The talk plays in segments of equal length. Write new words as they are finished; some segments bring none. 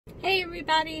Hey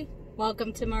everybody,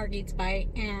 welcome to Margie's Bite,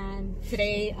 and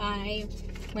today I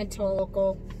went to a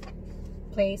local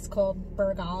place called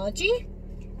Burgology.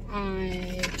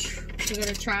 We're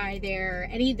going to try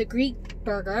the Greek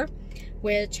burger,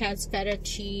 which has feta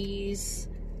cheese,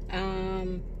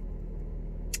 and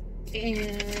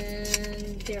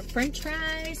their french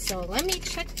fries. So let me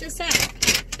check this out.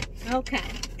 Okay.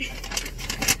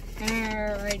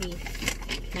 Alrighty.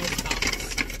 Nice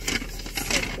box.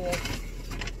 So cool.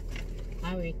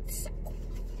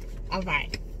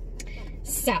 Alright.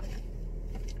 So.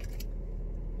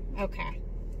 Okay.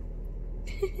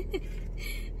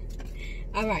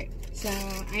 Alright. So,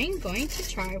 I'm going to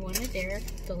try one of their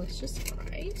delicious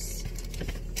fries.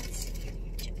 Let's see.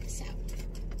 Check this out.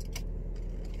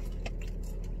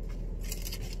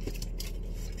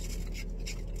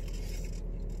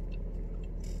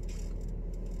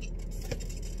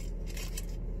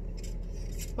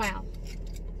 Wow.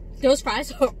 Those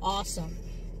fries are awesome.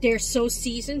 They're so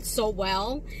seasoned so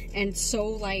well and so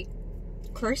like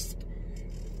crisp.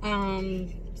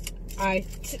 I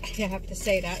have to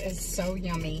say that is so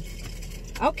yummy.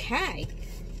 Okay,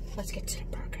 let's get to the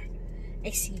burger.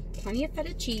 I see plenty of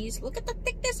feta cheese. Look at the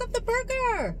thickness of the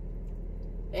burger.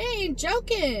 They ain't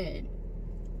joking.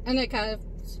 And I got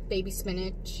baby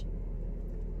spinach.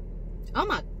 Oh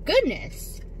my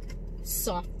goodness.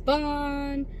 Soft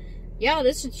bun. Yeah,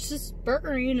 this is just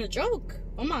burger ain't a joke.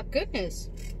 Oh my goodness.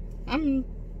 I'm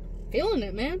feeling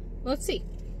it, man. Let's see.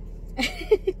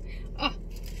 Oh.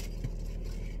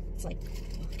 It's like...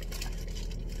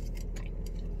 Okay.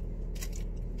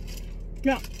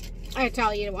 No. I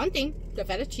tell you one thing. The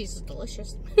feta cheese is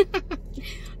delicious.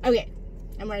 Okay.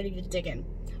 I'm ready to dig in.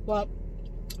 Well,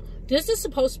 this is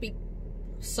supposed to be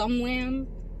some lamb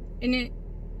in it.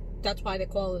 That's why they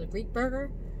call it a Greek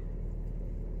burger.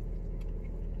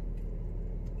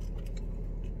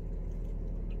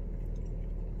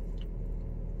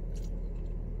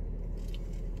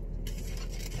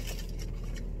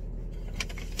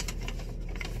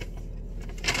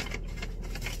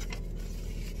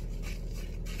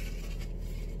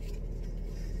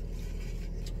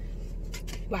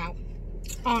 Wow.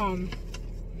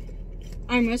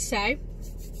 I must say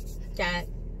that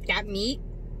meat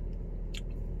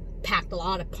packed a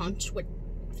lot of punch with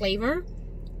flavor.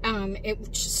 It was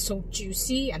just so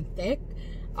juicy and thick.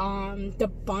 The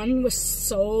bun was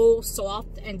so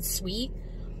soft and sweet.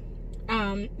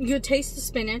 You could taste the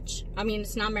spinach. I mean,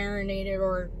 it's not marinated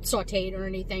or sauteed or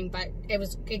anything, but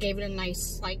it gave it a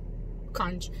nice like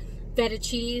crunch. Feta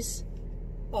cheese,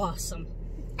 awesome.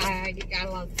 I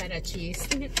love feta cheese.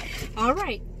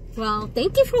 Alright, well,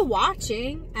 thank you for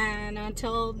watching, and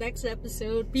until next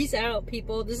episode, peace out,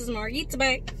 people. This is Margie's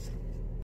Bite.